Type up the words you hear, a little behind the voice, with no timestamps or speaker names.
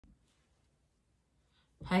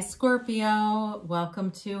Hi Scorpio,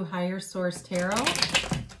 welcome to Higher Source Tarot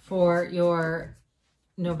for your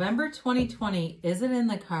November 2020 Is It in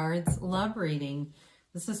the Cards love reading.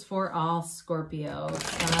 This is for all Scorpio,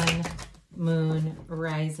 Sun, Moon,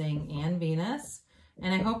 Rising, and Venus.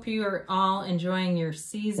 And I hope you are all enjoying your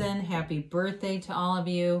season. Happy birthday to all of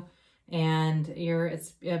you. And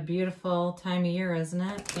it's a beautiful time of year, isn't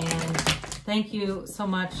it? And thank you so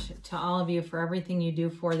much to all of you for everything you do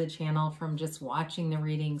for the channel, from just watching the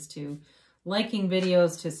readings to liking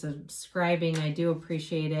videos to subscribing. I do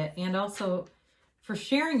appreciate it. And also for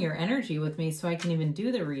sharing your energy with me so I can even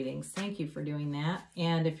do the readings. Thank you for doing that.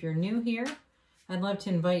 And if you're new here, I'd love to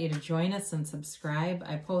invite you to join us and subscribe.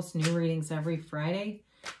 I post new readings every Friday.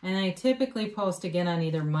 And I typically post again on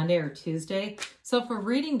either Monday or Tuesday. So if a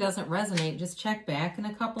reading doesn't resonate, just check back in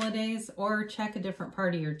a couple of days or check a different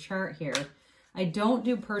part of your chart here. I don't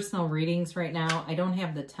do personal readings right now. I don't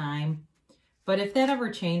have the time. But if that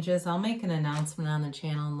ever changes, I'll make an announcement on the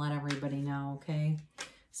channel and let everybody know, okay?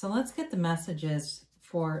 So let's get the messages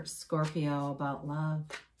for Scorpio about love.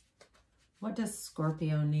 What does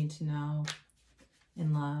Scorpio need to know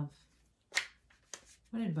in love?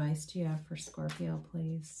 What advice do you have for Scorpio,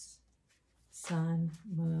 please? Sun,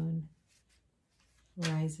 Moon,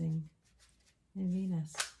 Rising, and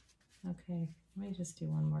Venus. Okay, let me just do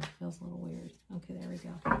one more. It feels a little weird. Okay, there we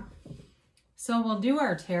go. So we'll do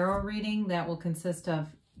our tarot reading that will consist of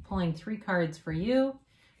pulling 3 cards for you,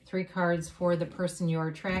 3 cards for the person you're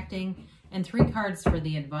attracting, and 3 cards for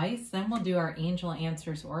the advice. Then we'll do our Angel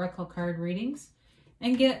Answers Oracle card readings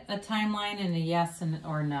and get a timeline and a yes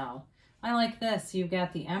or no. I like this. You've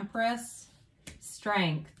got the Empress,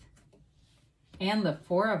 Strength, and the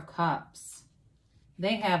 4 of Cups.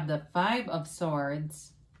 They have the 5 of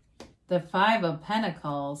Swords, the 5 of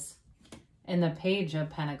Pentacles, and the Page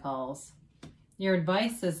of Pentacles. Your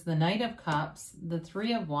advice is the Knight of Cups, the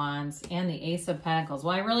 3 of Wands, and the Ace of Pentacles.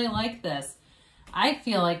 Well, I really like this. I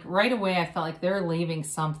feel like right away I felt like they're leaving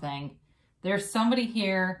something. There's somebody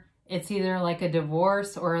here. It's either like a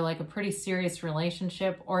divorce or like a pretty serious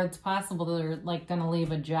relationship, or it's possible they're like going to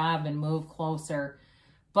leave a job and move closer.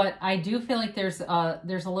 But I do feel like there's a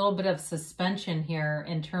little bit of suspension here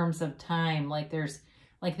in terms of time. Like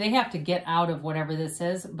they have to get out of whatever this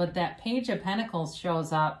is. But that Page of Pentacles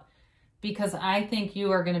shows up because I think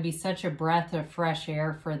you are going to be such a breath of fresh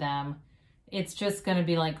air for them. It's just going to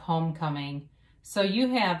be like homecoming. So you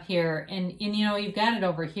have here, and you know, you've got it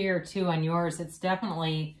over here too on yours. It's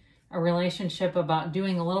definitely a relationship about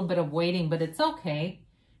doing a little bit of waiting, but it's okay.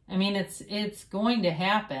 I mean, it's going to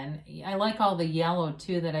happen. I like all the yellow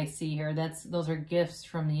too that I see here. Those are gifts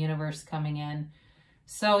from the universe coming in.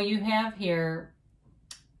 So you have here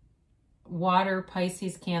water,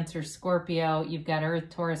 Pisces, Cancer, Scorpio. You've got Earth,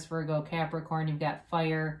 Taurus, Virgo, Capricorn. You've got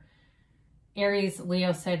fire, Aries,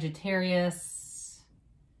 Leo, Sagittarius.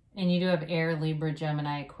 And you do have air, Libra,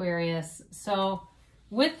 Gemini, Aquarius. So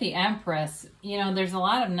with the Empress, you know, there's a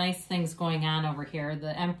lot of nice things going on over here.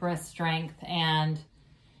 The Empress, Strength, and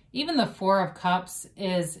even the 4 of Cups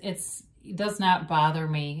it does not bother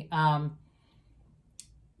me.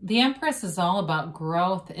 The Empress is all about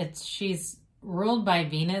growth. She's ruled by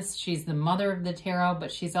Venus. She's the mother of the tarot,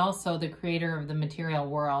 but she's also the creator of the material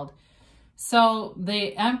world. So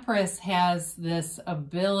the Empress has this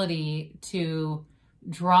ability to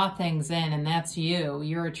draw things in, and that's you.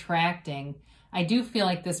 You're attracting. I do feel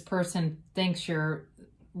like this person thinks you're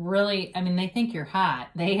really, I mean, they think you're hot.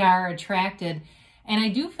 They are attracted. And I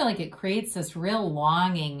do feel like it creates this real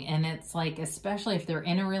longing. And it's like, especially if they're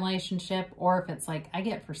in a relationship, or if it's like, I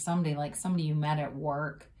get for somebody, like somebody you met at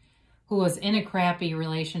work who was in a crappy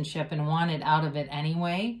relationship and wanted out of it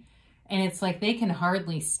anyway. And it's like, they can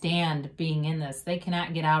hardly stand being in this. They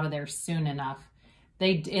cannot get out of there soon enough.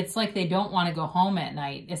 It's like they don't want to go home at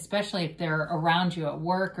night, especially if they're around you at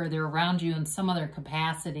work or they're around you in some other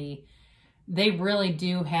capacity. They really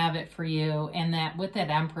do have it for you. And that with that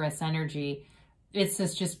Empress energy, it's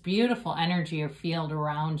this just beautiful energy or field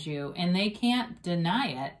around you, and they can't deny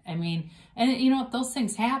it. I mean, and you know, those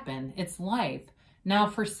things happen. It's life. Now,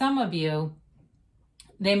 for some of you,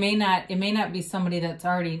 it may not be somebody that's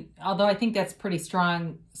already, although I think that's pretty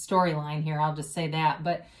strong storyline here. I'll just say that.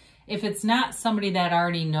 But if it's not somebody that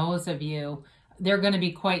already knows of you, they're going to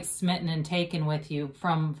be quite smitten and taken with you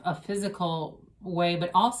from a physical way,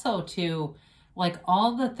 but also to like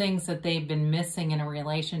all the things that they've been missing in a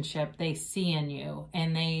relationship, they see in you,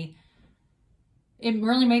 and it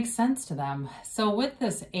really makes sense to them. So with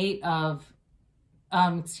this 8 of,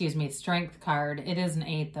 Strength card, it is an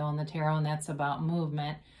 8 though in the tarot, and that's about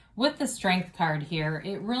movement. With the Strength card here,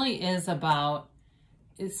 it really is about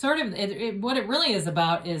it's sort of, what it really is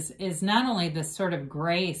about is not only this sort of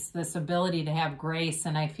grace, this ability to have grace,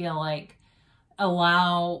 and I feel like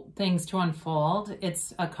allow things to unfold.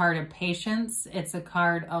 It's a card of patience. It's a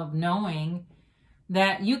card of knowing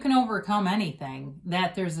that you can overcome anything,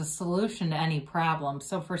 that there's a solution to any problem.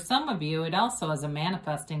 So for some of you, it also is a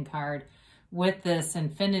manifesting card with this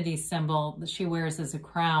infinity symbol that she wears as a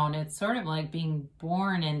crown. It's sort of like being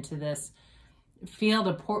born into this field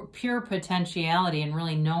of pure potentiality and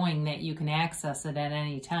really knowing that you can access it at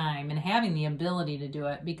any time and having the ability to do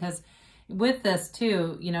it. Because with this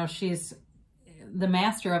too, you know, she's the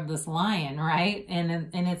master of this lion, right? And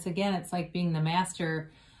it's, again, it's like being the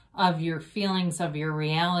master of your feelings, of your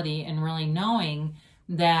reality, and really knowing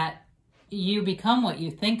that you become what you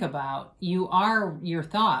think about. You are your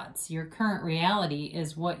thoughts. Your current reality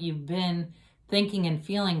is what you've been thinking and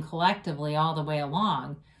feeling collectively all the way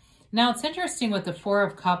along. Now, it's interesting with the Four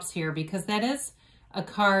of Cups here, because that is a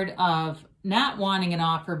card of not wanting an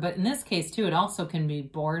offer, but in this case too, it also can be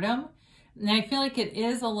boredom. And I feel like it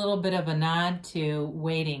is a little bit of a nod to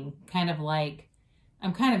waiting, kind of like,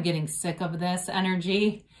 I'm kind of getting sick of this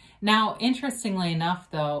energy. Now, interestingly enough,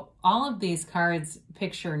 though, all of these cards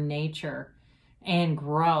picture nature and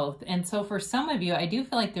growth. And so for some of you, I do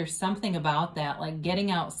feel like there's something about that, like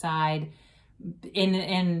getting outside.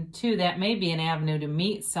 And too, that may be an avenue to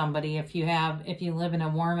meet somebody if you live in a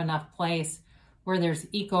warm enough place where there's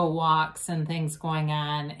eco walks and things going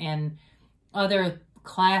on and other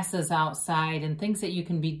classes outside and things that you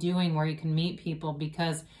can be doing where you can meet people.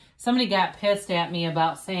 Because somebody got pissed at me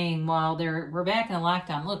about saying, well, we're back in a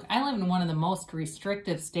lockdown. Look, I live in one of the most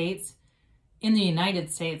restrictive states in the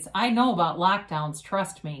United States. I know about lockdowns,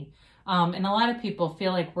 trust me. And a lot of people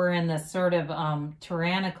feel like we're in this sort of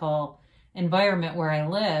tyrannical environment where I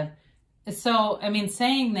live. So, I mean,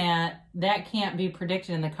 saying that can't be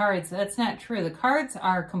predicted in the cards, that's not true. The cards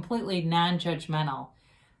are completely non-judgmental.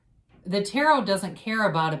 The tarot doesn't care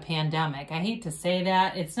about a pandemic. I hate to say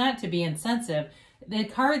that. It's not to be insensitive. The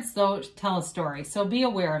cards, though, tell a story. So be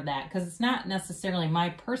aware of that, because it's not necessarily my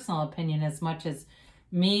personal opinion as much as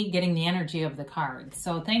me getting the energy of the cards.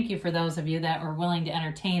 So thank you for those of you that were willing to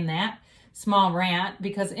entertain that small rant,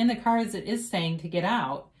 because in the cards it is saying to get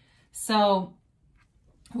out. So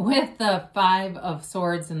with the Five of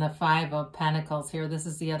Swords and the Five of Pentacles here, this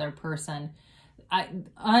is the other person.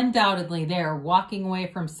 Undoubtedly they're walking away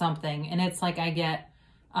from something, and it's like I get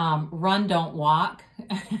run, don't walk.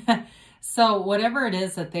 So whatever it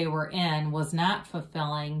is that they were in was not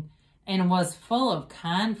fulfilling and was full of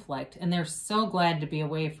conflict, and they're so glad to be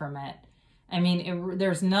away from it. I mean,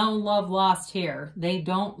 there's no love lost here. They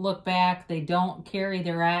don't look back. They don't carry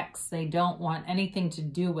their ex. They don't want anything to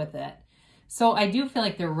do with it. So I do feel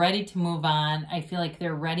like they're ready to move on. I feel like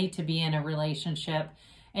they're ready to be in a relationship.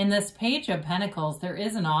 In this Page of Pentacles, there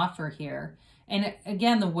is an offer here. And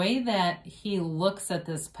again, the way that he looks at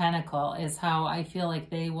this pentacle is how I feel like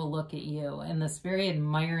they will look at you in this very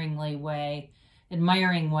admiring way.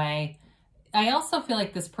 I also feel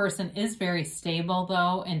like this person is very stable,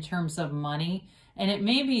 though, in terms of money. And it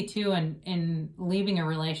may be, too, in leaving a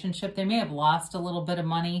relationship, they may have lost a little bit of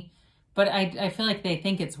money. But I feel like they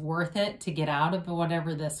think it's worth it to get out of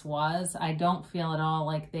whatever this was. I don't feel at all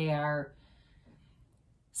like they are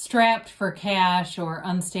strapped for cash or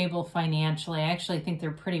unstable financially. I actually think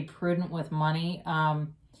they're pretty prudent with money.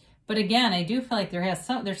 But again, I do feel like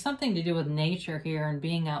there's something to do with nature here and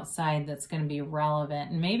being outside that's going to be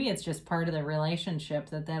relevant. And maybe it's just part of the relationship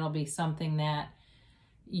that'll be something that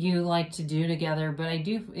you like to do together. But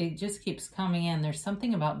it just keeps coming in. There's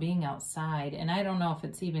something about being outside. And I don't know if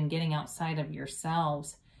it's even getting outside of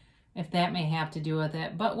yourselves, if that may have to do with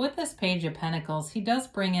it. But with this Page of Pentacles, he does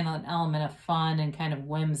bring in an element of fun and kind of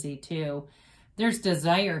whimsy too. There's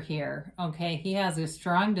desire here, okay? He has a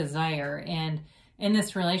strong desire, and in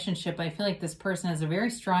this relationship, I feel like this person has a very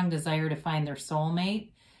strong desire to find their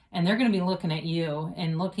soulmate, and they're going to be looking at you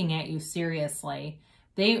and looking at you seriously.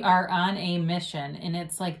 They are on a mission, and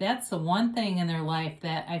it's like that's the one thing in their life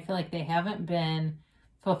that I feel like they haven't been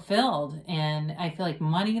fulfilled. And I feel like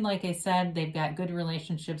money, like I said, they've got good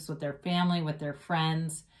relationships with their family, with their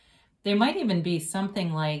friends. They might even be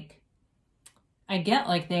something like, I get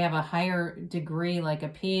like they have a higher degree, like a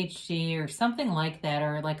PhD or something like that,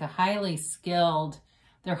 or like they're highly skilled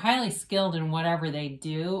in whatever they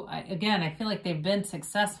do. Again, I feel like they've been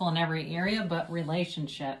successful in every area but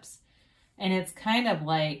relationships. And it's kind of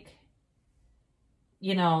like,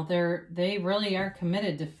 you know, they really are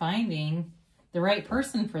committed to finding the right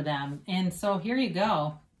person for them. And so here you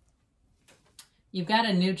go. You've got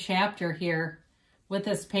a new chapter here with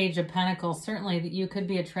this Page of Pentacles. Certainly that you could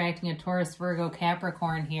be attracting a Taurus, Virgo,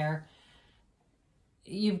 Capricorn here.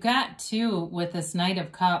 you've got too, with this Knight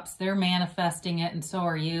of Cups, they're manifesting it, and so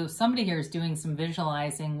are you. Somebody here is doing some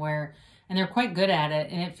visualizing where, and they're quite good at it,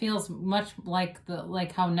 and it feels much like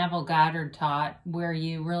how Neville Goddard taught, where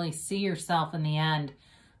you really see yourself in the end.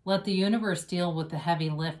 Let the universe deal with the heavy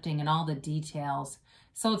lifting and all the details.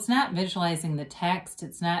 So it's not visualizing the text,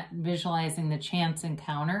 it's not visualizing the chance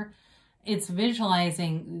encounter, it's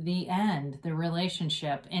visualizing the end, the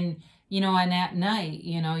relationship. And, you know, and at night,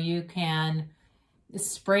 you know, you can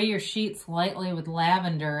spray your sheets lightly with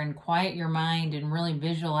lavender and quiet your mind and really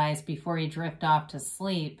visualize before you drift off to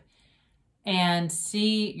sleep, and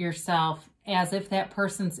see yourself as if that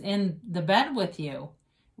person's in the bed with you.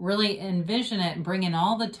 Really envision it and bring in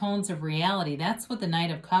all the tones of reality. That's what the Knight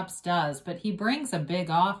of Cups does, but he brings a big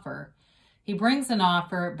offer. He brings an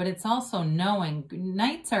offer, but it's also knowing.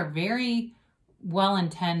 Knights are very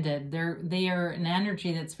well-intended. They are an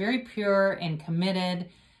energy that's very pure and committed.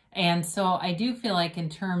 And so I do feel like in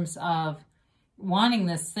terms of wanting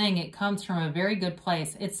this thing, it comes from a very good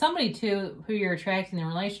place. It's somebody, too, who you're attracting. The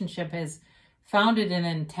relationship is founded in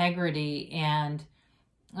integrity and,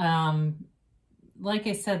 like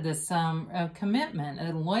I said, this a commitment,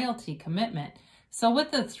 a loyalty commitment. So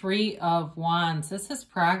with the Three of Wands, this is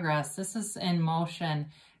progress. This is in motion,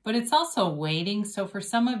 but it's also waiting. So for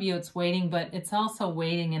some of you, it's waiting, but it's also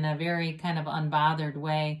waiting in a very kind of unbothered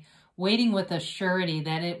way, waiting with a surety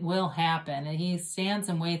that it will happen. And he stands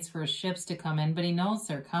and waits for his ships to come in, but he knows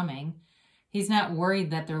they're coming. He's not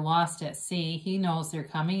worried that they're lost at sea. He knows they're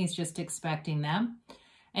coming. He's just expecting them.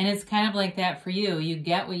 And it's kind of like that for you. You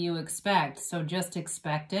get what you expect. So just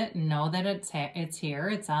expect it and know that it's here,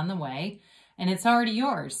 it's on the way, and it's already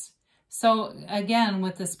yours. So again,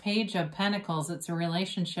 with this Page of Pentacles, it's a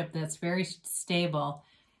relationship that's very stable.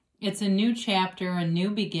 It's a new chapter, a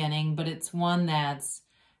new beginning, but it's one that's,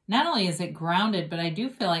 not only is it grounded, but I do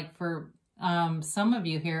feel like for some of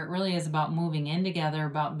you here, it really is about moving in together,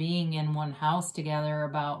 about being in one house together,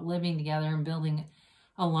 about living together and building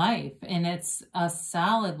a life. And it's a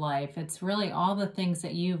solid life. It's really all the things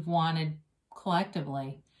that you've wanted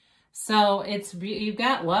collectively. So you've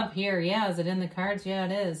got love here. Yeah, is it in the cards? Yeah,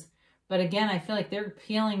 it is. But again, I feel like they're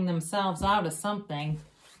peeling themselves out of something.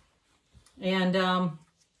 And,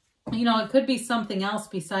 you know, it could be something else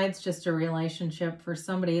besides just a relationship for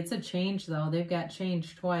somebody. It's a change, though. They've got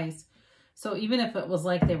changed twice. So even if it was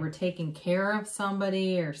like they were taking care of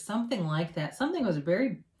somebody or something like that, something was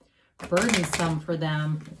very burdensome for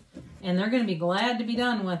them, and they're going to be glad to be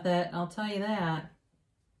done with it. I'll tell you that.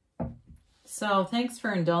 So thanks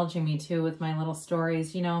for indulging me too with my little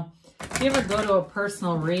stories. You know, if you ever go to a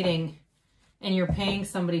personal reading and you're paying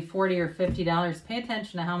somebody $40 or $50, pay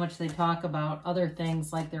attention to how much they talk about other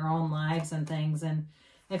things like their own lives and things. And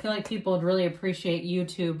I feel like people would really appreciate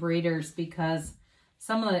YouTube readers, because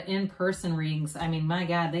some of the in-person readings, I mean, my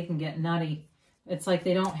God, they can get nutty. It's like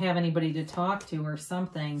they don't have anybody to talk to or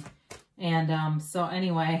something. And so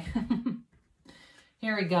anyway,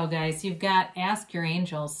 here we go, guys. You've got Ask Your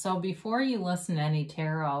Angels. So before you listen to any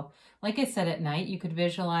tarot, like I said, at night, you could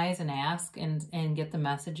visualize and ask and get the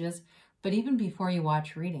messages. But even before you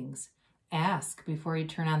watch readings, ask before you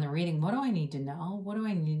turn on the reading, what do I need to know? What do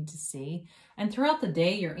I need to see? And throughout the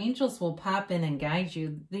day, your angels will pop in and guide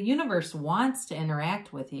you. The universe wants to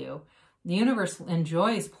interact with you. The universe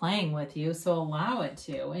enjoys playing with you, so allow it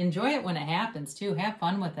to. Enjoy it when it happens, too. Have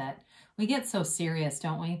fun with it. We get so serious,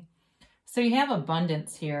 don't we? So you have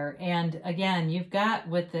abundance here. And again, you've got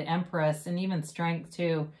with the Empress and even strength,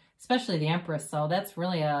 too, especially the Empress. So that's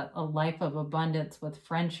really a life of abundance with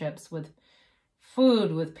friendships, with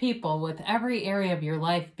food, with people, with every area of your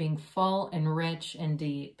life being full and rich and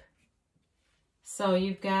deep. So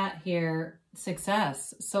you've got here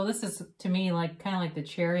success. So this is, to me, like kind of like the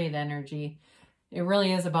Chariot energy. It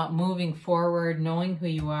really is about moving forward, knowing who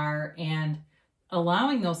you are, and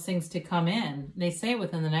allowing those things to come in. They say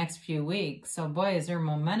within the next few weeks. So boy, is there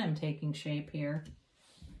momentum taking shape here.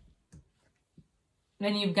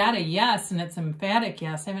 Then you've got a yes, and it's emphatic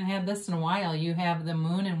yes. I haven't had this in a while. You have the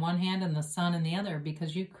moon in one hand and the sun in the other,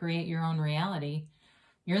 because you create your own reality.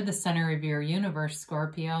 You're the center of your universe,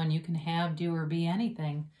 Scorpio, and you can have, do, or be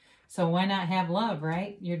anything. So why not have love,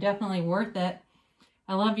 right? You're definitely worth it.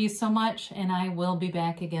 I love you so much, and I will be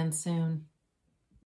back again soon.